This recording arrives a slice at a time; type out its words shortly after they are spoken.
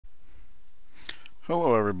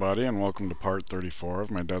Hello everybody and welcome to part 34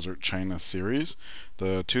 of my Desert China series.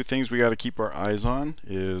 The two things we got to keep our eyes on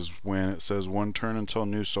is when it says one turn until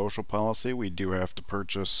new social policy, we do have to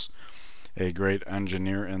purchase a great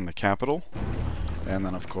engineer in the capital. And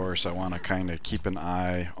then of course I want to kind of keep an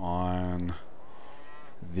eye on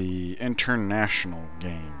the international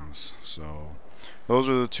games. So those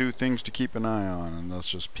are the two things to keep an eye on, and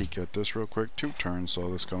let's just peek at this real quick. 2 turns, so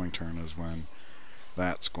this coming turn is when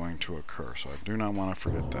that's going to occur, so I do not want to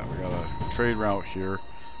forget that. We got a trade route here.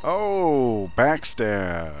 Oh,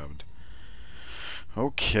 backstabbed.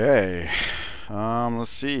 Okay. Let's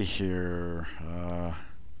see here.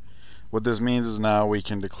 What this means is now we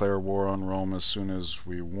can declare war on Rome as soon as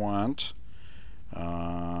we want.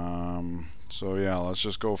 So yeah, let's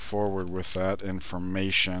just go forward with that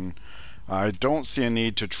information. I don't see a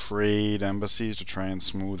need to trade embassies to try and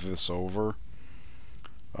smooth this over.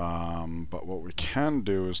 But what we can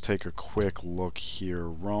do is take a quick look here.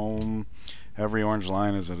 Rome, every orange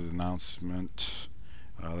line is an announcement.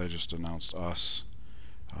 They just announced us.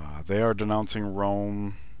 They are denouncing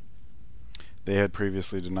Rome. They had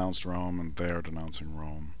previously denounced Rome, and they are denouncing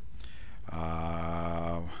Rome.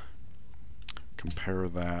 Compare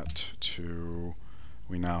that to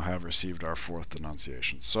we now have received our 4th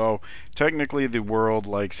denunciation. So technically the world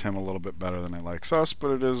likes him a little bit better than it likes us,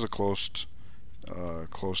 but it is a close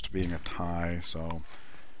to being a tie, so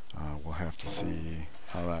we'll have to see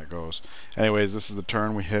how that goes. Anyways, this is the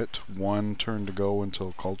turn. We hit 1 turn to go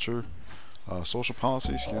until culture, social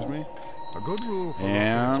policy, excuse me. A good rule for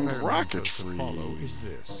and rocketry rocketry. is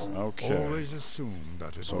this. Okay. Always assume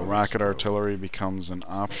that it So will rocket explode. artillery becomes an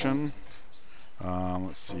option.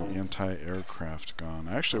 Let's see, anti-aircraft gun.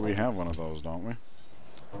 Actually, we have one of those, don't we?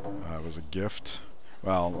 It was a gift.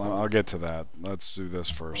 Well, I'll get to that. Let's do this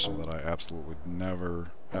first so that I absolutely never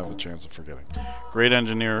have a chance of forgetting. Great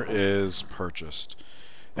Engineer is purchased.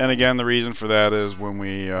 And again, the reason for that is when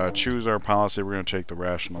we choose our policy, we're going to take the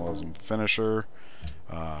Rationalism Finisher,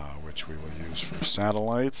 which we will use for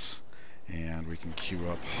satellites. And we can queue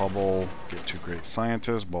up Hubble, get 2 great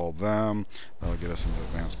scientists, bulb them. That'll get us into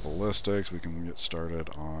advanced ballistics. We can get started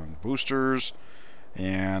on boosters.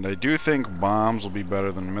 And I do think bombs will be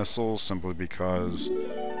better than missiles simply because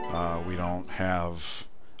we don't have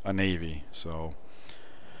a navy. So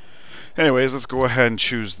anyways, let's go ahead and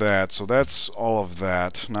choose that. So that's all of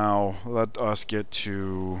that. Now let us get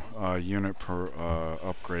to unit per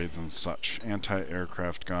upgrades and such.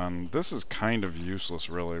 Anti-aircraft gun. This is kind of useless,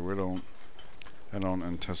 really. I don't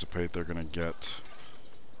anticipate they're gonna get,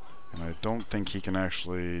 and I don't think he can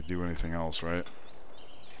actually do anything else, right?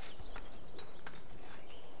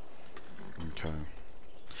 Okay.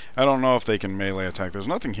 I don't know if they can melee attack. There's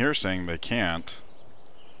nothing here saying they can't.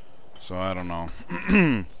 So I don't know.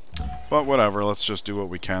 But whatever, let's just do what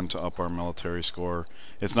we can to up our military score.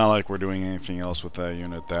 It's not like we're doing anything else with that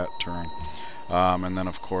unit that turn. And then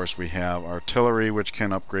of course we have artillery, which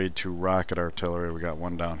can upgrade to rocket artillery. We got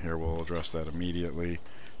 1 down here. We'll address that immediately.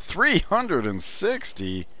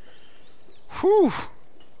 360? Whew!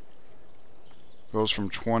 Goes from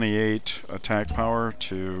 28 attack power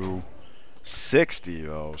to 60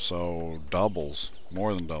 though, so doubles,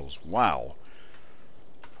 more than doubles. Wow.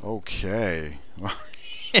 Okay.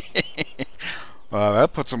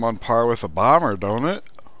 That puts him on par with a bomber, don't it?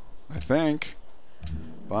 I think.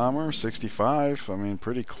 Bomber, 65. I mean,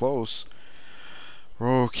 pretty close.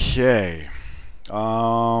 Okay.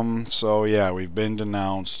 So yeah, we've been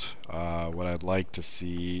denounced. What I'd like to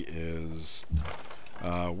see is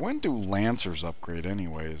when do Lancers upgrade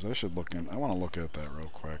anyways? I want to look at that real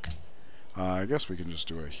quick. I guess we can just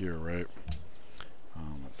do it here, right?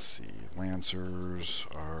 Let's see. Lancers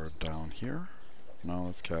are down here. No,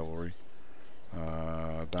 that's cavalry.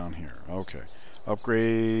 Down here. Okay.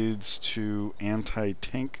 Upgrades to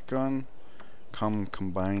anti-tank gun come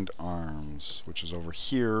combined arms, which is over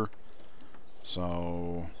here.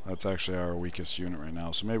 So that's actually our weakest unit right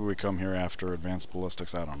now. So maybe we come here after advanced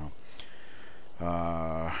ballistics. I don't know.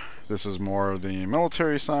 This is more the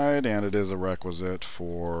military side, and it is a requisite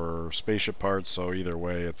for spaceship parts, so either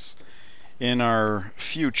way it's in our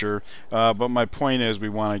future. But my point is we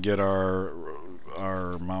want to get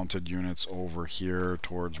our mounted units over here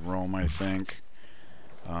towards Rome, I think,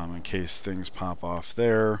 in case things pop off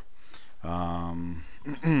there.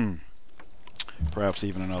 Perhaps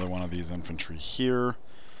even another one of these infantry here.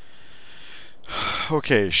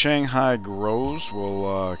 Okay, Shanghai grows.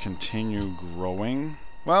 Will continue growing.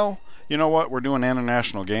 Well, you know what? We're doing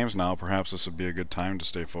international games now. Perhaps this would be a good time to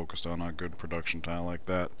stay focused on a good production tile like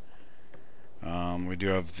that. We do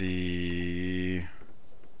have the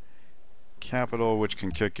capital, which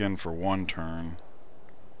can kick in for 1 turn.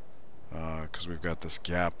 because we've got this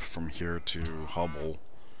gap from here to Hubble.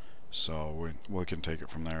 So we can take it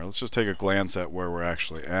from there. Let's just take a glance at where we're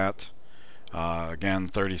actually at. Again,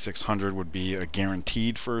 3,600 would be a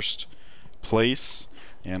guaranteed first place.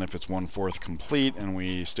 And if it's 1/4 complete and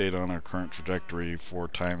we stayed on our current trajectory 4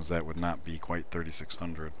 times, that would not be quite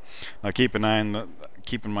 3,600. Now keep in mind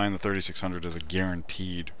the 3,600 is a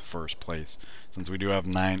guaranteed first place. Since we do have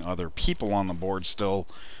 9 other people on the board still,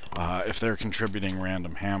 if they're contributing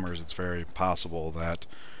random hammers, it's very possible that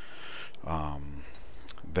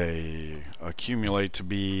they accumulate to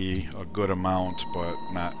be a good amount, but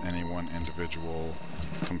not any one individual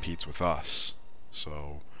competes with us.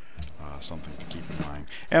 So something to keep in mind.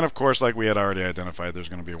 And of course, like we had already identified, there's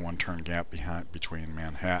going to be a 1-turn gap between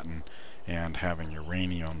Manhattan and having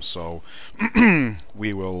uranium. So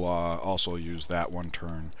we will also use that 1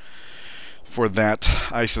 turn for that,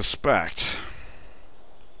 I suspect.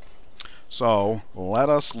 So let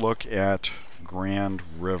us look at Grand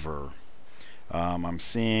River. I'm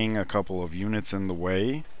seeing a couple of units in the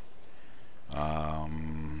way.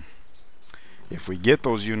 If we get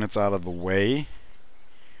those units out of the way,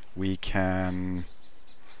 we can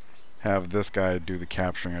have this guy do the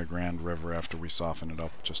capturing of Grand River after we soften it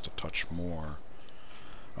up just a touch more.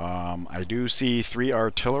 I do see 3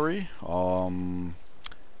 artillery.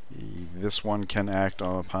 This one can act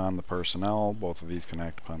upon the personnel. Both of these can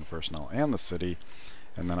act upon the personnel and the city.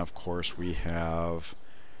 And then of course we have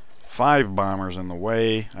 5 bombers in the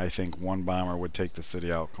way. I think 1 bomber would take the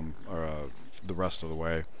city out the rest of the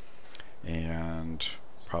way. And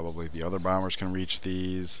probably the other bombers can reach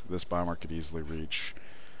these. This bomber could easily reach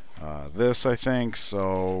this, I think.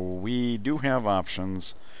 So we do have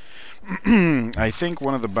options. I think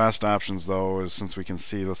one of the best options, though, is since we can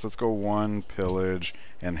see this, let's go 1 pillage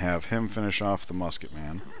and have him finish off the musket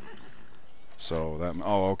man. So that,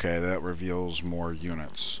 oh, okay, that reveals more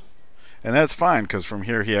units. And that's fine, because from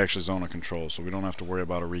here he actually zone of control, so we don't have to worry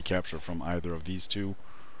about a recapture from either of these 2.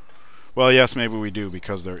 Well, yes, maybe we do,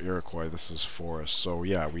 because they're Iroquois. This is forest. So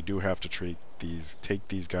yeah, we do have to take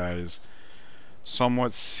these guys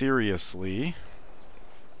somewhat seriously.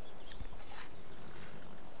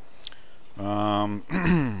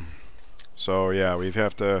 So yeah, we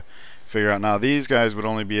have to figure out. Now these guys would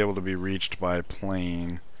only be able to be reached by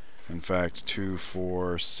plane. In fact, 2,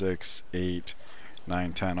 4, 6, 8,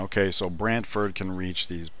 9, 10. Okay, so Brantford can reach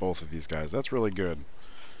both of these guys. That's really good.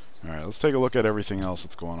 Alright, let's take a look at everything else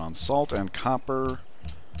that's going on. Salt and copper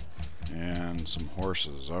and some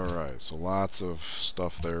horses. Alright, so lots of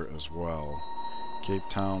stuff there as well. Cape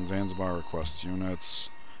Town, Zanzibar requests units.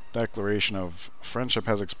 Declaration of friendship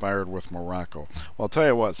has expired with Morocco. Well, I'll tell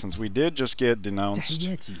you what, since we did just get denounced,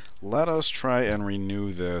 let us try and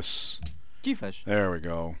renew this. There we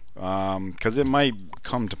go. Because it might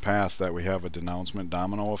come to pass that we have a denouncement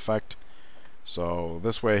domino effect. So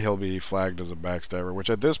this way he'll be flagged as a backstabber,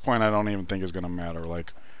 which at this point I don't even think is going to matter.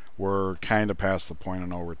 Like, we're kind of past the point of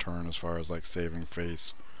no return as far as like saving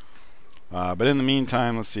face. But in the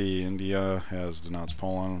meantime, let's see, India has denounced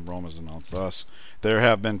Poland, Rome has denounced us. There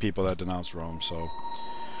have been people that denounced Rome, so...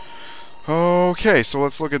 Okay, so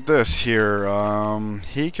let's look at this here.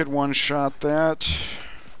 He could one-shot that.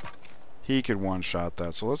 He could one-shot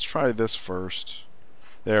that. So let's try this first.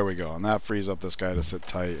 There we go, and that frees up this guy to sit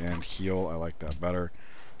tight and heal. I like that better.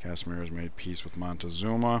 Casimir has made peace with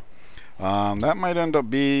Montezuma. That might end up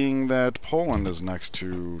being that Poland is next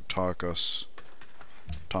to talk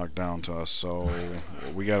down to us, so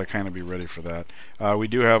we got to kind of be ready for that. We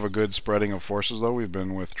do have a good spreading of forces, though. We've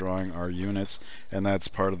been withdrawing our units, and that's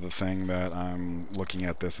part of the thing that I'm looking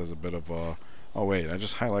at this as a bit of a... Oh wait, I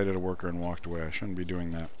just highlighted a worker and walked away. I shouldn't be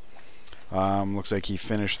doing that. Looks like he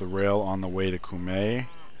finished the rail on the way to Kume.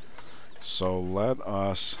 So let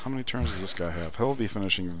us... How many turns does this guy have? He'll be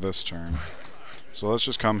finishing this turn. So let's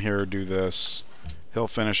just come here, do this. He'll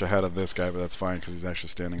finish ahead of this guy, but that's fine because he's actually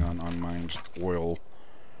standing on unmined oil.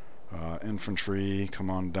 Infantry, come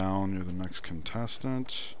on down. You're the next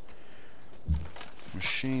contestant.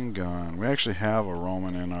 Machine gun. We actually have a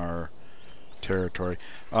Roman in our territory.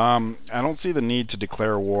 I don't see the need to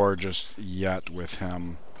declare war just yet with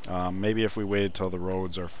him. Maybe if we waited till the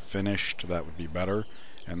roads are finished, that would be better.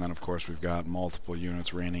 And then, of course, we've got multiple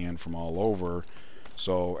units raining in from all over.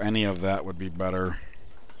 So any of that would be better.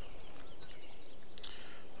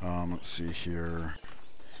 Let's see here.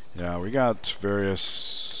 Yeah, we got various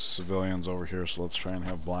civilians over here, so let's try and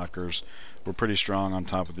have blockers. We're pretty strong on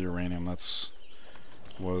top of the uranium.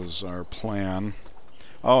 Was our plan.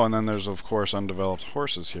 Oh, and then there's, of course, undeveloped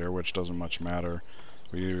horses here, which doesn't much matter.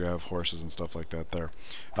 We do have horses and stuff like that there.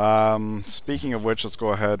 Speaking of which, let's go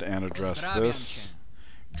ahead and address this.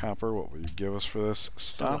 Copper, what will you give us for this?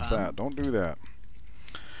 Stop Soham. that. Don't do that.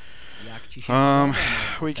 Jak ci się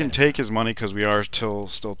podoba, We can moja take his money because we are still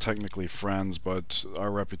technically friends, but our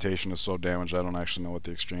reputation is so damaged I don't actually know what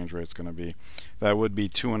the exchange rate's going to be. That would be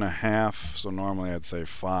 2.5, so normally I'd say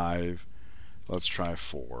 5. Let's try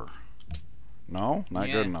 4. No? Not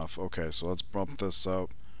Yeah. good enough. Okay, so let's bump this up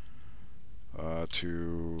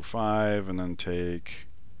to 5 and then take...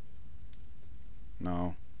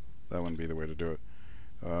 No, that wouldn't be the way to do it.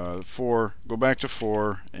 4, go back to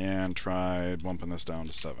 4 and try bumping this down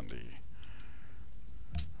to 70.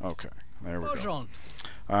 Okay, there we W go.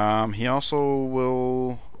 porządku. He also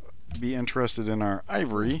will be interested in our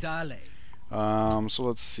ivory. Dalej. So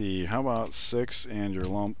let's see, how about 6 and your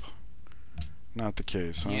lump? Not the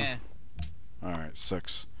case, huh? Nie. Alright,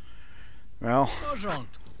 6. Well, W porządku.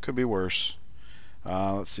 could be worse.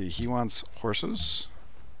 Let's see, he wants horses.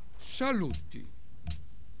 Saluti.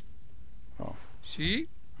 Oh. Si?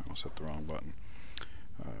 I almost hit the wrong button.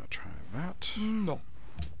 Try that. No.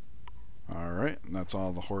 Alright, and that's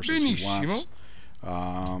all the horses he Benissimo.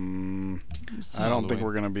 wants. I don't think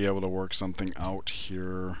we're going to be able to work something out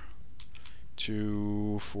here.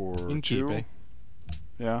 2 for 2. Incipe.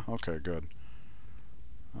 Yeah, okay, good.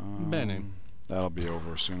 Bene. That'll be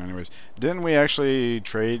over soon anyways. Didn't we actually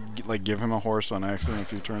trade, like give him a horse on accident a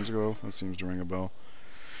few turns ago? That seems to ring a bell.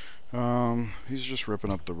 He's just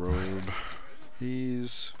ripping up the road.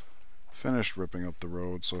 He's finished ripping up the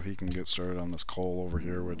road, so he can get started on this coal over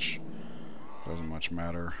here, which doesn't much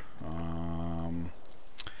matter.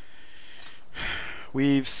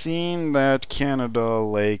 We've seen that Canada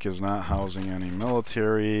Lake is not housing any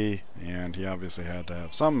military, and he obviously had to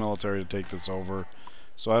have some military to take this over.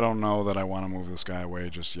 So I don't know that I want to move this guy away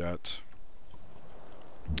just yet.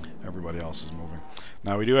 Everybody else is moving.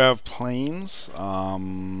 Now we do have planes.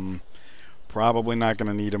 Probably not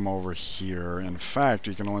going to need them over here. In fact,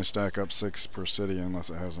 you can only stack up 6 per city unless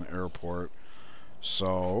it has an airport.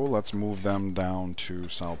 So let's move them down to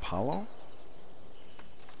Sao Paulo.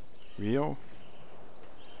 Rio.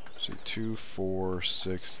 So 2, 4,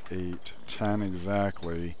 6, 8, 10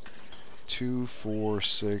 exactly. 2, 4,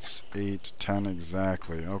 6, 8, 10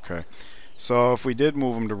 exactly. Okay. So if we did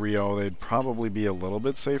move them to Rio, they'd probably be a little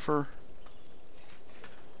bit safer.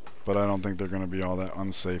 But I don't think they're going to be all that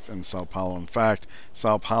unsafe in Sao Paulo. In fact,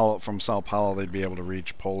 from Sao Paulo, they'd be able to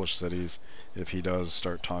reach Polish cities if he does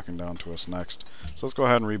start talking down to us next. So let's go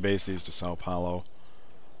ahead and rebase these to Sao Paulo.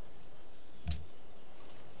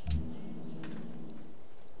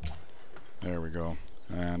 There we go.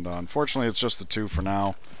 And unfortunately, it's just the 2 for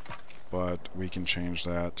now. But we can change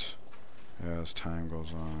that as time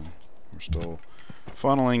goes on. We're still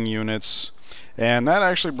funneling units. And that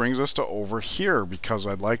actually brings us to over here, because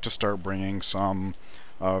I'd like to start bringing some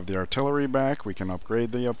of the artillery back. We can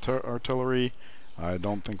upgrade the artillery. I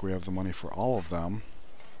don't think we have the money for all of them.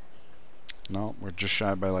 No, we're just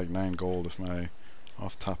shy by like 9 gold if my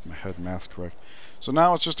off the top of my head math's correct. So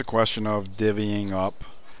now it's just a question of divvying up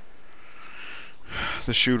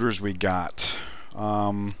the shooters we got.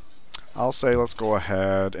 I'll say let's go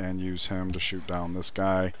ahead and use him to shoot down this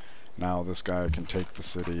guy. Now this guy can take the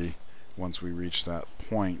city once we reach that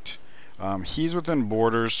point. He's within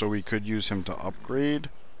borders, so we could use him to upgrade.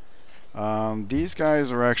 These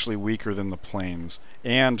guys are actually weaker than the planes,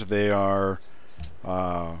 and they are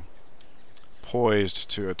poised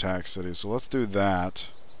to attack cities. So let's do that,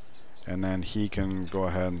 and then he can go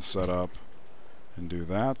ahead and set up and do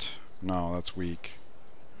that. No, that's weak.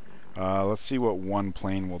 Let's see what one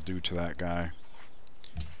plane will do to that guy.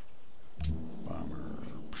 Bomber.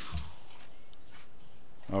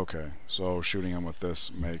 Okay, so shooting him with this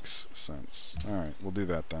makes sense. Alright, we'll do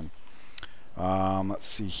that then. Let's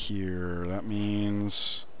see here. That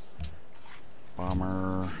means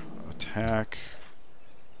bomber attack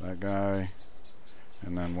that guy,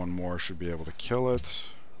 and then one more should be able to kill it.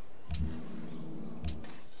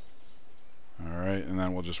 Alright, and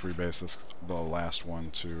then we'll just rebase the last one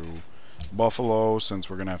to Buffalo, since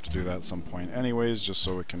we're going to have to do that at some point anyways, just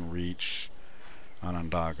so it can reach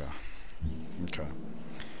Onondaga. Okay.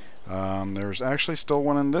 There's actually still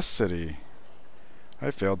one in this city.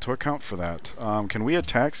 I failed to account for that. Can we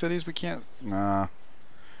attack cities? We can't? Nah.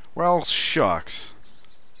 Well, shucks.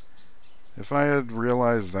 If I had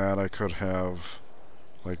realized that, I could have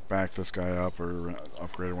like backed this guy up or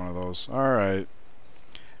upgraded one of those. Alright.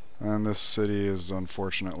 And this city is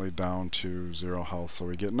unfortunately down to 0 health, so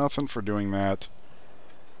we get nothing for doing that.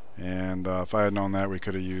 And if I had known that, we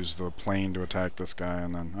could have used the plane to attack this guy,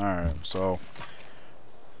 and then... Alright, so...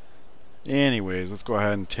 Anyways, let's go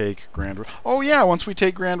ahead and take Grand River. Oh yeah, once we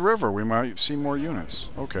take Grand River, we might see more units.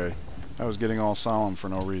 Okay. I was getting all solemn for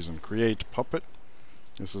no reason. Create puppet.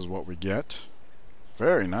 This is what we get.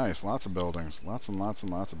 Very nice. Lots of buildings. Lots and lots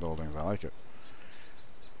and lots of buildings. I like it.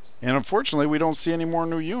 And unfortunately, we don't see any more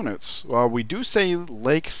new units. Well, we do say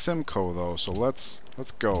Lake Simcoe, though, so let's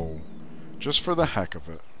go. Just for the heck of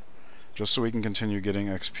it. Just so we can continue getting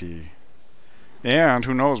XP. And,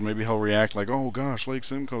 who knows, maybe he'll react like, oh gosh, Lake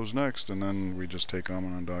Simcoe's next, and then we just take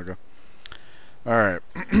Onondaga. Alright.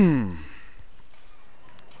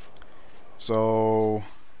 So,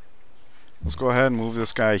 let's go ahead and move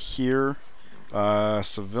this guy here.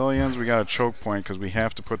 Civilians, we got a choke point because we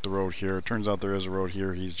have to put the road here. It turns out there is a road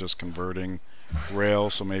here. He's just converting rail,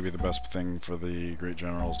 so maybe the best thing for the Great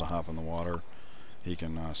General is to hop in the water. He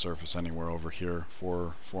can surface anywhere over here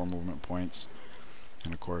for 4 movement points.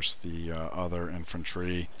 And of course the other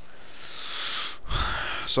infantry.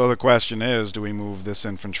 So the question is, do we move this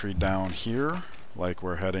infantry down here, like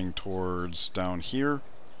we're heading towards down here?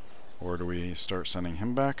 Or do we start sending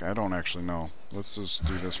him back? I don't actually know. Let's just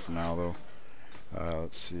do this for now, though.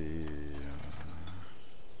 Let's see.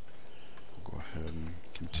 We'll go ahead and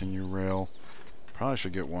continue rail. Probably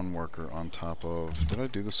should get 1 worker on top of... Did I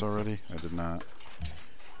do this already? I did not.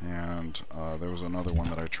 And there was another one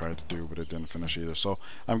that I tried to do, but it didn't finish either. So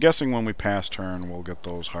I'm guessing when we pass turn, we'll get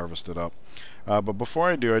those harvested up. But before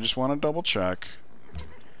I do, I just want to double check.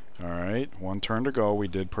 Alright, 1 turn to go. We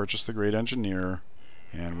did purchase the Great Engineer,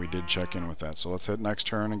 and we did check in with that. So let's hit next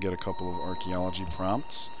turn and get a couple of archaeology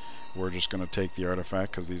prompts. We're just going to take the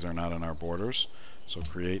artifact because these are not in our borders. So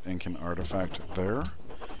create Incan artifact there.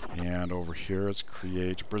 And over here it's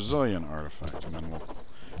create Brazilian artifact. And then we'll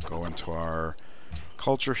go into our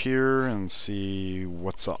culture here and see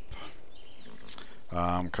what's up.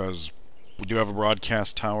 Because we do have a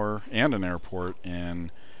broadcast tower and an airport in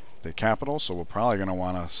the capital, so we're probably going to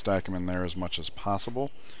want to stack them in there as much as possible.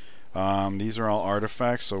 These are all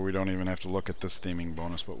artifacts, so we don't even have to look at this theming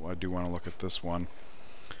bonus, but I do want to look at this one.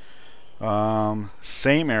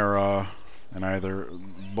 Same era, and either...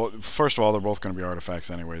 First of all, they're both going to be artifacts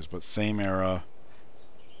anyways, but same era,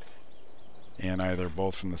 and either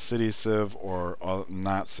both from the City Civ or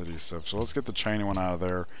not City Civ. So let's get the China one out of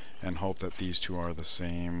there and hope that these two are the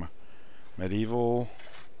same. Medieval,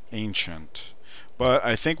 Ancient. But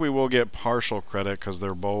I think we will get partial credit because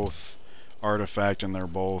they're both artifact and they're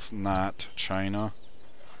both not China.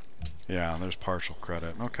 Yeah, there's partial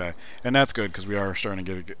credit. Okay, and that's good because we are starting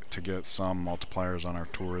to get some multipliers on our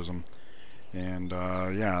tourism. And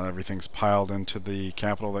yeah, everything's piled into the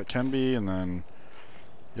capital that can be, and then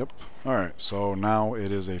yep. Alright, so now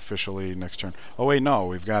it is officially next turn. Oh wait, no,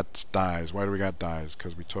 we've got dies. Why do we got dies?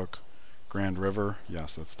 Because we took Grand River?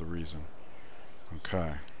 Yes, that's the reason.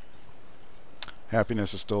 Okay.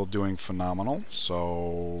 Happiness is still doing phenomenal,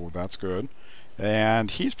 so that's good. And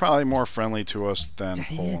he's probably more friendly to us than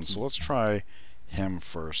Poland, so let's try him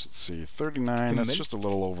first. Let's see, 39, that's just a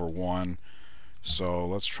little over 1. So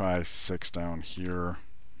let's try 6 down here.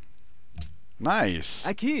 Nice!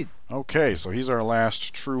 Okay, so he's our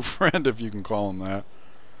last true friend, if you can call him that.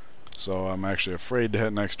 So I'm actually afraid to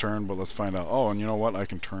hit next turn, but let's find out. Oh, and you know what? I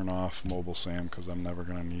can turn off Mobile Sam, because I'm never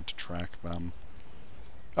going to need to track them.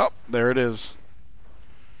 Oh, there it is.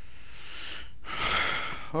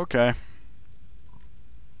 Okay.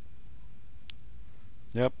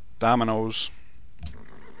 Yep, dominoes.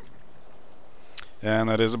 And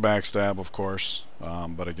that is a backstab, of course.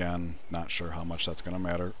 But again, not sure how much that's going to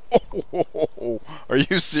matter. Oh, are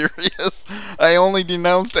you serious? I only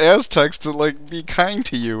denounced Aztecs to, like, be kind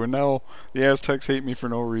to you, and now the Aztecs hate me for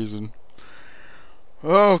no reason.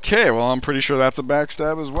 Okay, well, I'm pretty sure that's a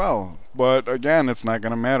backstab as well. But again, it's not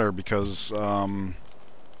going to matter because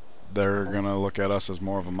they're going to look at us as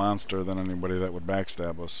more of a monster than anybody that would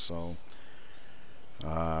backstab us, so...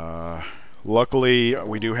 luckily,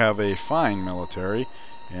 we do have a fine military,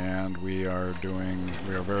 and we are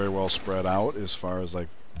very well spread out as far as like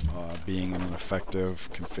being in an effective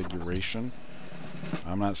configuration.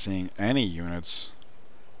 I'm not seeing any units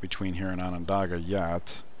between here and Onondaga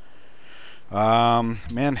yet.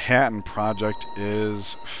 Manhattan Project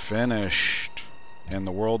is finished, and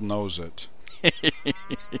the world knows it.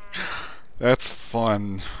 That's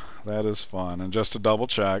fun. That is fun. And just to double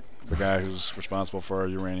check, the guy who's responsible for our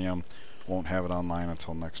uranium won't have it online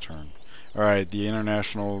until next turn. Alright, the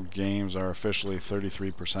international games are officially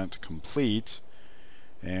 33% complete,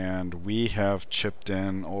 and we have chipped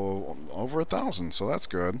in over 1,000, so that's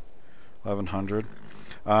good. 1,100.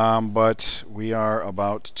 But we are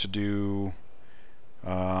about to do...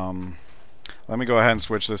 let me go ahead and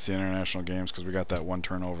switch this to international games because we got that 1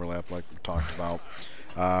 turn overlap like we talked about.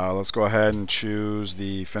 Let's go ahead and choose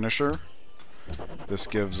the finisher. This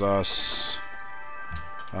gives us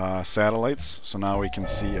satellites, so now we can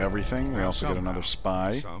see everything. We also get another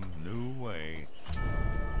spy. Some new way.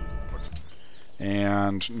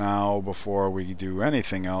 And now, before we do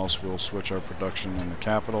anything else, we'll switch our production in the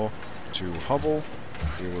capital to Hubble.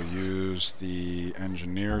 We will use the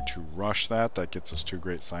engineer to rush that. That gets us 2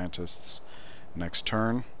 great scientists next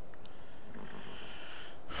turn.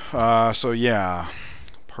 So yeah,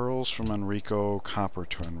 pearls from Enrico, copper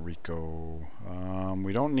to Enrico.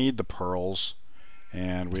 We don't need the pearls,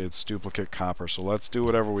 and it's duplicate copper, so let's do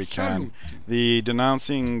whatever we can. The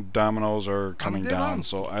denouncing dominoes are coming down,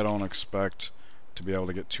 so I don't expect to be able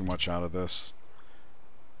to get too much out of this.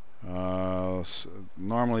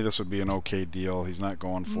 Normally this would be an okay deal. He's not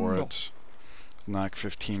going for it. Knock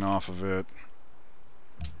 15 off of it.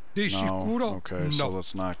 No. Okay, so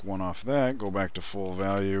let's knock 1 off that. Go back to full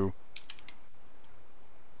value.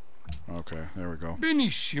 Okay, there we go.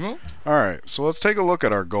 Benissimo. Alright, so let's take a look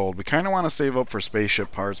at our gold. We kind of want to save up for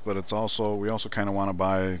spaceship parts, but we also kind of want to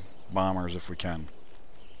buy bombers if we can.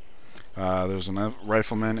 There's a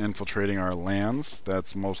rifleman infiltrating our lands.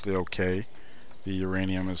 That's mostly okay. The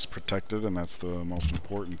uranium is protected, and that's the most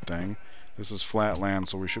important thing. This is flat land,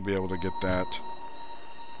 so we should be able to get that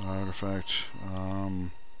artifact.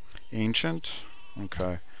 Ancient.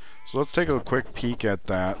 Okay, so let's take a quick peek at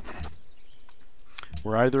that.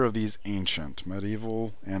 Were either of these ancient?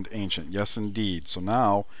 Medieval and ancient. Yes, indeed. So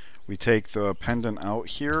now we take the pendant out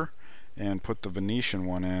here and put the Venetian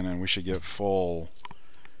one in, and we should get full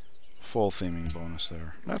theming bonus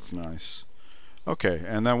there. That's nice. Okay,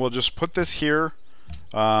 and then we'll just put this here,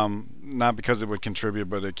 not because it would contribute,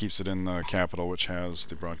 but it keeps it in the capital, which has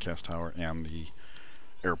the broadcast tower and the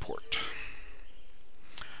airport.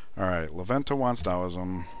 Alright, Leventa wants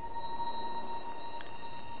Taoism.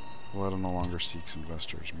 Valletta no longer seeks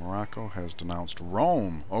investors. Morocco has denounced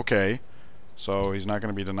Rome. Okay, so he's not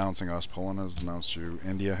going to be denouncing us. Poland has denounced you.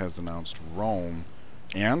 India has denounced Rome.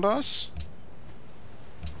 And us?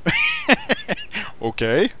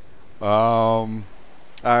 Okay.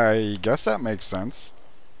 I guess that makes sense.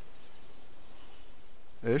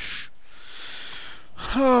 Ish.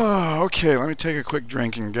 Okay, let me take a quick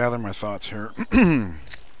drink and gather my thoughts here.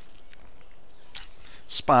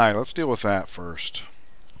 Spy, let's deal with that first.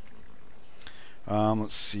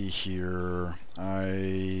 Let's see here.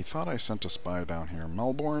 I thought I sent a spy down here.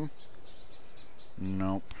 Melbourne?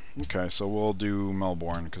 Nope. Okay, so we'll do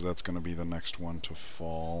Melbourne, because that's going to be the next one to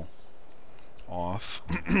fall off.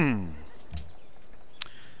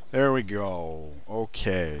 There we go.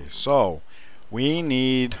 Okay, so we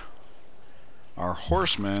need our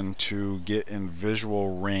horsemen to get in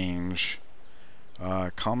visual range.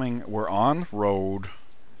 We're on road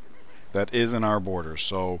that is in our borders.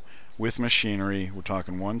 So with machinery, we're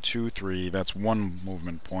talking 1, 2, 3. That's 1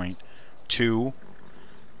 movement point. 2,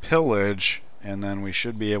 pillage, and then we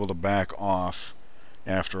should be able to back off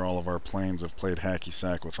after all of our planes have played hacky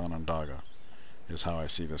sack with Onondaga, is how I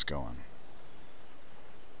see this going.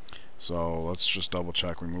 So let's just double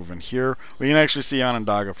check. We move in here. We can actually see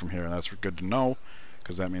Onondaga from here. That's good to know,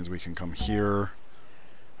 because that means we can come here,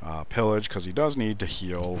 pillage, because he does need to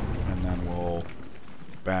heal, and then we'll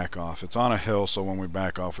back off. It's on a hill, so when we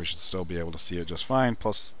back off we should still be able to see it just fine,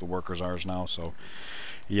 plus the workers are ours now, so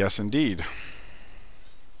yes indeed.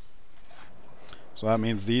 So that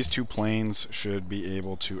means these 2 planes should be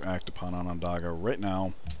able to act upon Onondaga right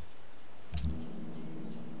now.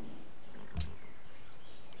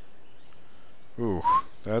 Ooh,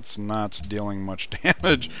 that's not dealing much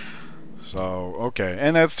damage. So, okay,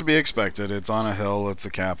 and that's to be expected. It's on a hill, it's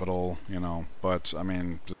a capital, you know, but, I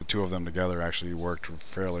mean, the 2 of them together actually worked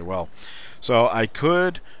fairly well. So, I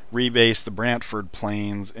could rebase the Brantford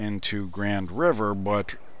planes into Grand River,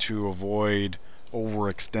 but to avoid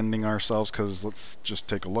overextending ourselves, because let's just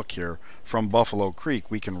take a look here. From Buffalo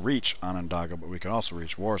Creek, we can reach Onondaga, but we can also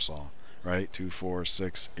reach Warsaw, right? 2, 4,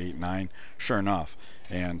 6, 8, 9. Sure enough.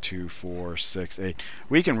 And 2, 4, 6, 8.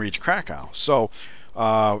 We can reach Krakow. So,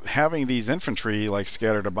 having these infantry like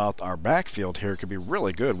scattered about our backfield here could be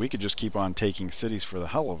really good. We could just keep on taking cities for the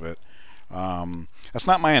hell of it. That's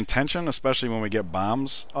not my intention, especially when we get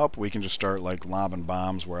bombs up. We can just start like lobbing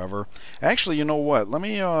bombs wherever. Actually, you know what? Let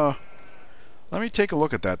me take a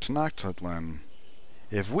look at that. Tenochtitlan.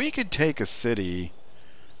 If we could take a city,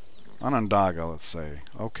 Onondaga, let's say.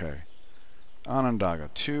 Okay. Onondaga.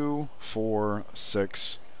 2, 4,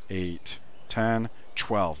 6, 8, 10,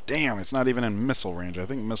 12. Damn, it's not even in missile range. I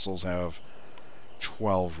think missiles have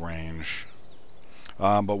 12 range.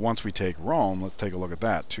 But once we take Rome, let's take a look at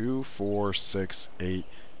that. 2, 4, 6, 8,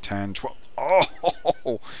 10, 12.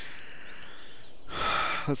 Oh!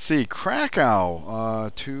 Let's see.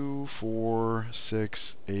 Krakow. 2, 4,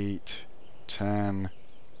 6, 8, 10,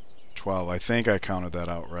 12. I think I counted that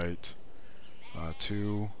out right.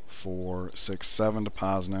 2, 4, 6, 7 to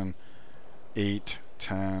Poznan. 8,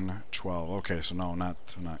 10, 12. Okay, so no, not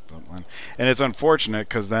Glenn. And it's unfortunate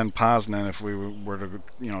because then Poznan, if we were to,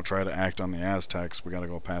 you know, try to act on the Aztecs, we got to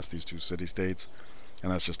go past these two city-states,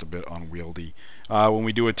 and that's just a bit unwieldy. When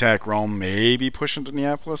we do attack Rome, maybe push into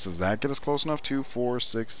Neapolis. Does that get us close enough? 2, 4,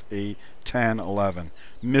 6, 8, 10, 11.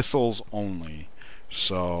 Missiles only.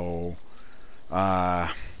 So,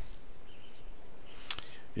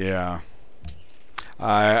 yeah.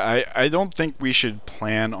 I don't think we should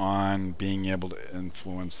plan on being able to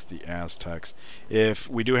influence the Aztecs. If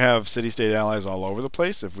we do have city-state allies all over the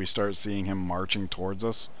place, if we start seeing him marching towards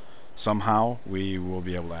us somehow, we will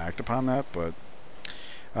be able to act upon that. But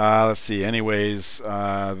let's see. Anyways,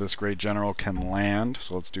 this great general can land,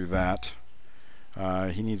 so let's do that.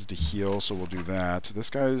 He needs to heal, so we'll do that. This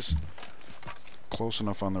guy's close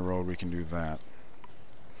enough on the road, we can do that.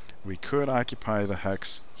 We could occupy the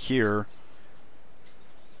hex here.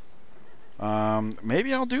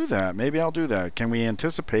 Maybe I'll do that. Maybe I'll do that. Can we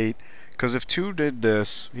anticipate? Because if 2 did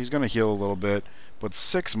this, he's going to heal a little bit. But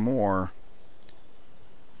 6 more,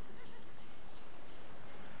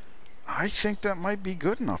 I think that might be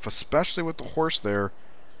good enough, especially with the horse there.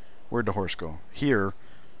 Where'd the horse go? Here.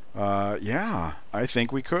 Yeah, I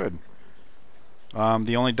think we could.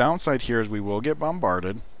 The only downside here is we will get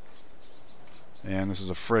bombarded. And this is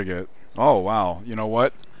a frigate. Oh, wow. You know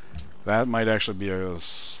what? That might actually be a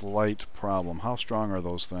slight problem. How strong are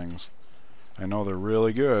those things? I know they're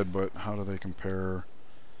really good, but how do they compare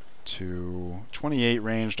to 28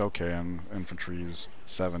 ranged? Okay, and infantry's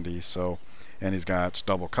 70, so, and he's got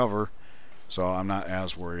double cover, so I'm not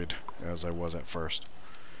as worried as I was at first.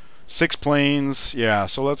 6 planes, yeah,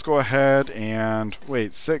 so let's go ahead and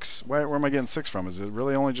wait, 6. Where am I getting 6 from? Is it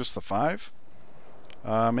really only just the 5?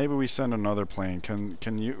 Maybe we send another plane.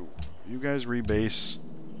 Can you guys rebase?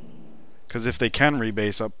 Because if they can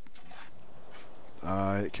rebase up,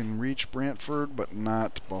 it can reach Brantford, but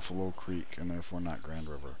not Buffalo Creek, and therefore not Grand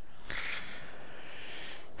River.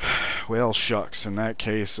 Well, shucks. In that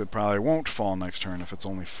case, it probably won't fall next turn if it's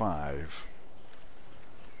only 5.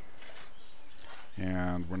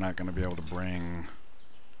 And we're not going to be able to bring...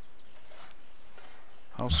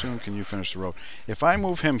 How soon can you finish the road? If I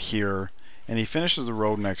move him here, and he finishes the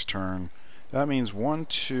road next turn, that means 1,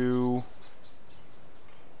 2...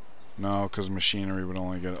 No, because machinery would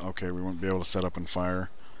only get... Okay, we wouldn't be able to set up and fire.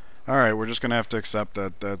 Alright, we're just going to have to accept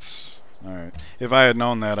that. That's... Alright. If I had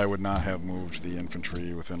known that, I would not have moved the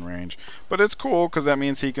infantry within range. But it's cool, because that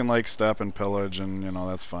means he can, like, step and pillage, and, you know,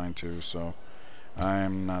 that's fine, too. So,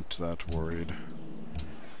 I'm not that worried.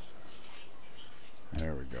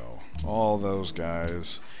 There we go. All those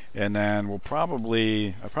guys. And then we'll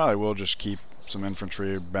probably... I probably will just keep some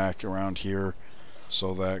infantry back around here,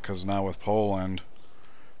 so that... Because now with Poland...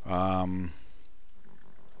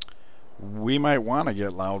 we might want to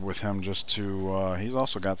get loud with him just to, he's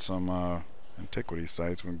also got some antiquity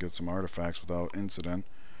sites. We can get some artifacts without incident,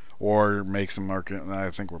 or make some market. I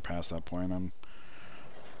think we're past that point.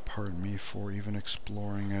 Pardon me for even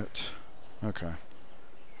exploring it. Okay.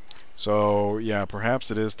 So yeah, perhaps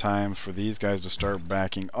it is time for these guys to start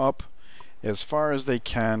backing up as far as they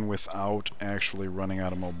can without actually running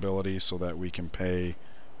out of mobility, so that we can pay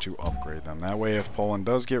to upgrade them. That way, if Poland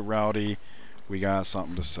does get rowdy, we got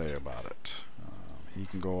something to say about it. He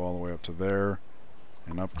can go all the way up to there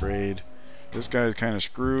and upgrade. This guy's kind of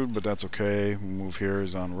screwed, but that's okay. We'll move here.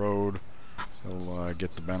 He's on road. He'll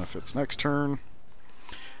get the benefits next turn.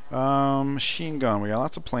 Machine gun. We got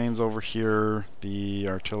lots of planes over here. The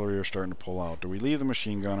artillery are starting to pull out. Do we leave the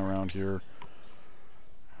machine gun around here?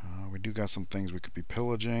 We do got some things we could be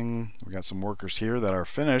pillaging. We got some workers here that are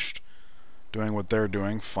finished doing what they're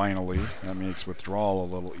doing, finally. That makes withdrawal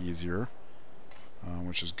a little easier,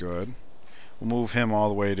 which is good. We'll move him all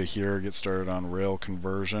the way to here, get started on rail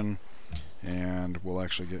conversion, and we'll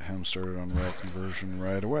actually get him started on rail conversion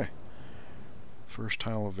right away. First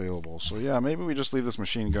tile available. So yeah, maybe we just leave this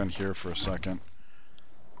machine gun here for a second.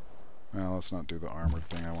 Well, let's not do the armored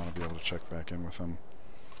thing. I want to be able to check back in with him.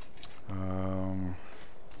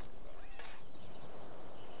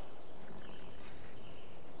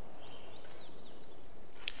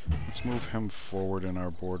 Let's move him forward in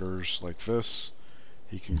our borders like this.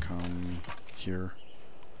 He can come here.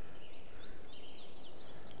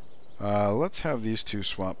 Let's have these two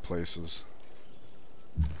swap places.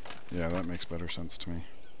 Yeah, that makes better sense to me.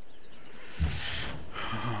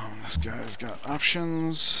 This guy's got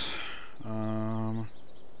options.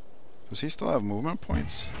 Does he still have movement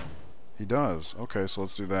points? He does. Okay, so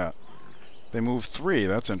let's do that. They move 3.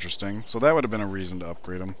 That's interesting. So that would have been a reason to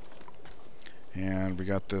upgrade him. And we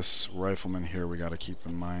got this rifleman here we got to keep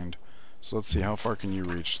in mind. So let's see, how far can you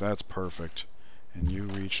reach? That's perfect. And you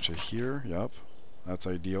reach to here. Yep, that's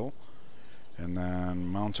ideal. And then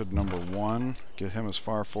mounted number 1, get him as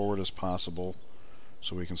far forward as possible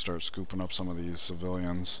so we can start scooping up some of these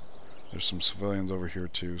civilians. There's some civilians over here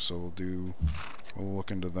too, so we'll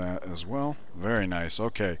look into that as well. Very nice.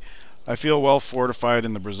 Okay, I feel well fortified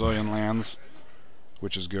in the Brazilian lands,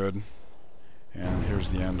 which is good. And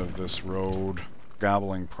here's the end of this road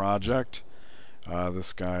gobbling project.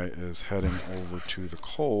 This guy is heading over to the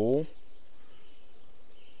coal.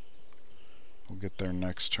 We'll get there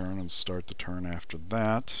next turn and start the turn after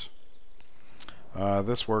that.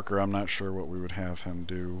 This worker, I'm not sure what we would have him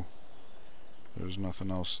do. There's nothing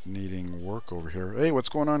else needing work over here. Hey, what's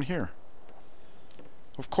going on here?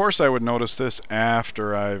 Of course I would notice this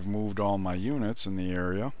after I've moved all my units in the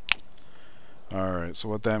area. Alright, so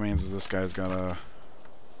what that means is this guy's gotta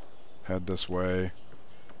head this way.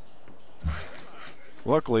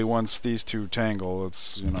 Luckily, once these two tangle,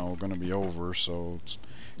 it's, you know, gonna be over, so...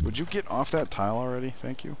 Would you get off that tile already?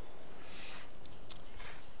 Thank you.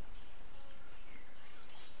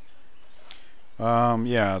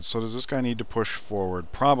 Yeah, so does this guy need to push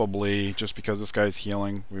forward? Probably, just because this guy's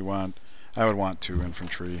healing. I would want 2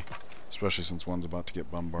 infantry, especially since one's about to get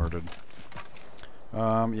bombarded.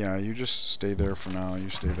 Yeah, you just stay there for now. You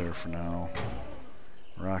stay there for now.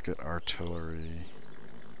 Rocket artillery.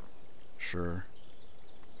 Sure.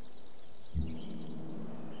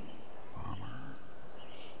 Bombers.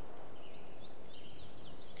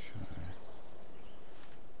 Okay.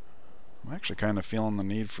 I'm actually kind of feeling the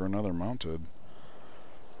need for another mounted.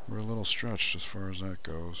 We're a little stretched as far as that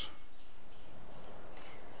goes.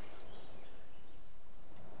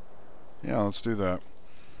 Yeah, let's do that.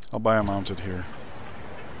 I'll buy a mounted here.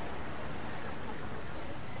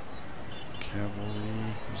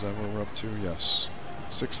 Cavalry, is that what we're up to? Yes.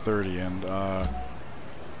 630, and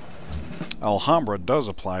Alhambra does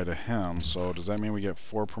apply to him, so does that mean we get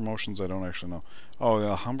 4 promotions? I don't actually know. Oh, the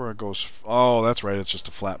Alhambra goes... Oh, that's right, it's just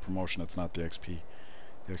a flat promotion, it's not the XP.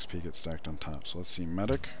 The XP gets stacked on top. So let's see,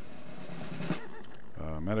 medic.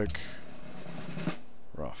 Medic.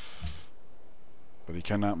 Rough. But he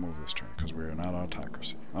cannot move this turn, because we are not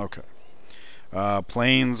autocracy. Okay.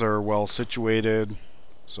 Planes are well situated,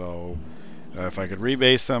 so... if I could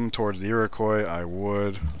rebase them towards the Iroquois, I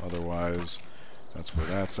would. Otherwise, that's where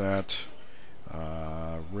that's at.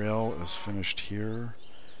 Rail is finished here.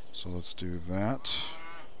 So let's do that.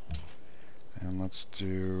 And let's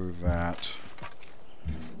do that.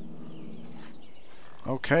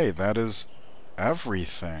 Okay, that is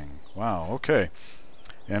everything. Wow, okay.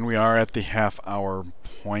 And we are at the half-hour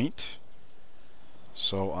point.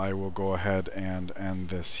 So I will go ahead and end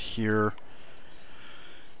this here.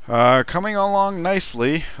 Coming along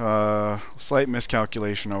nicely. Slight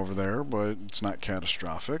miscalculation over there, but it's not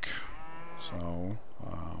catastrophic. So,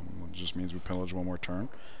 it just means we pillage one more turn.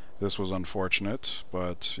 This was unfortunate,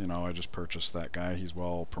 but, you know, I just purchased that guy. He's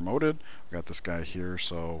well promoted. We got this guy here,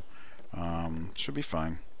 so should be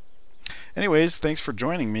fine. Anyways, thanks for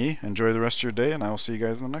joining me. Enjoy the rest of your day, and I will see you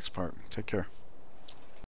guys in the next part. Take care.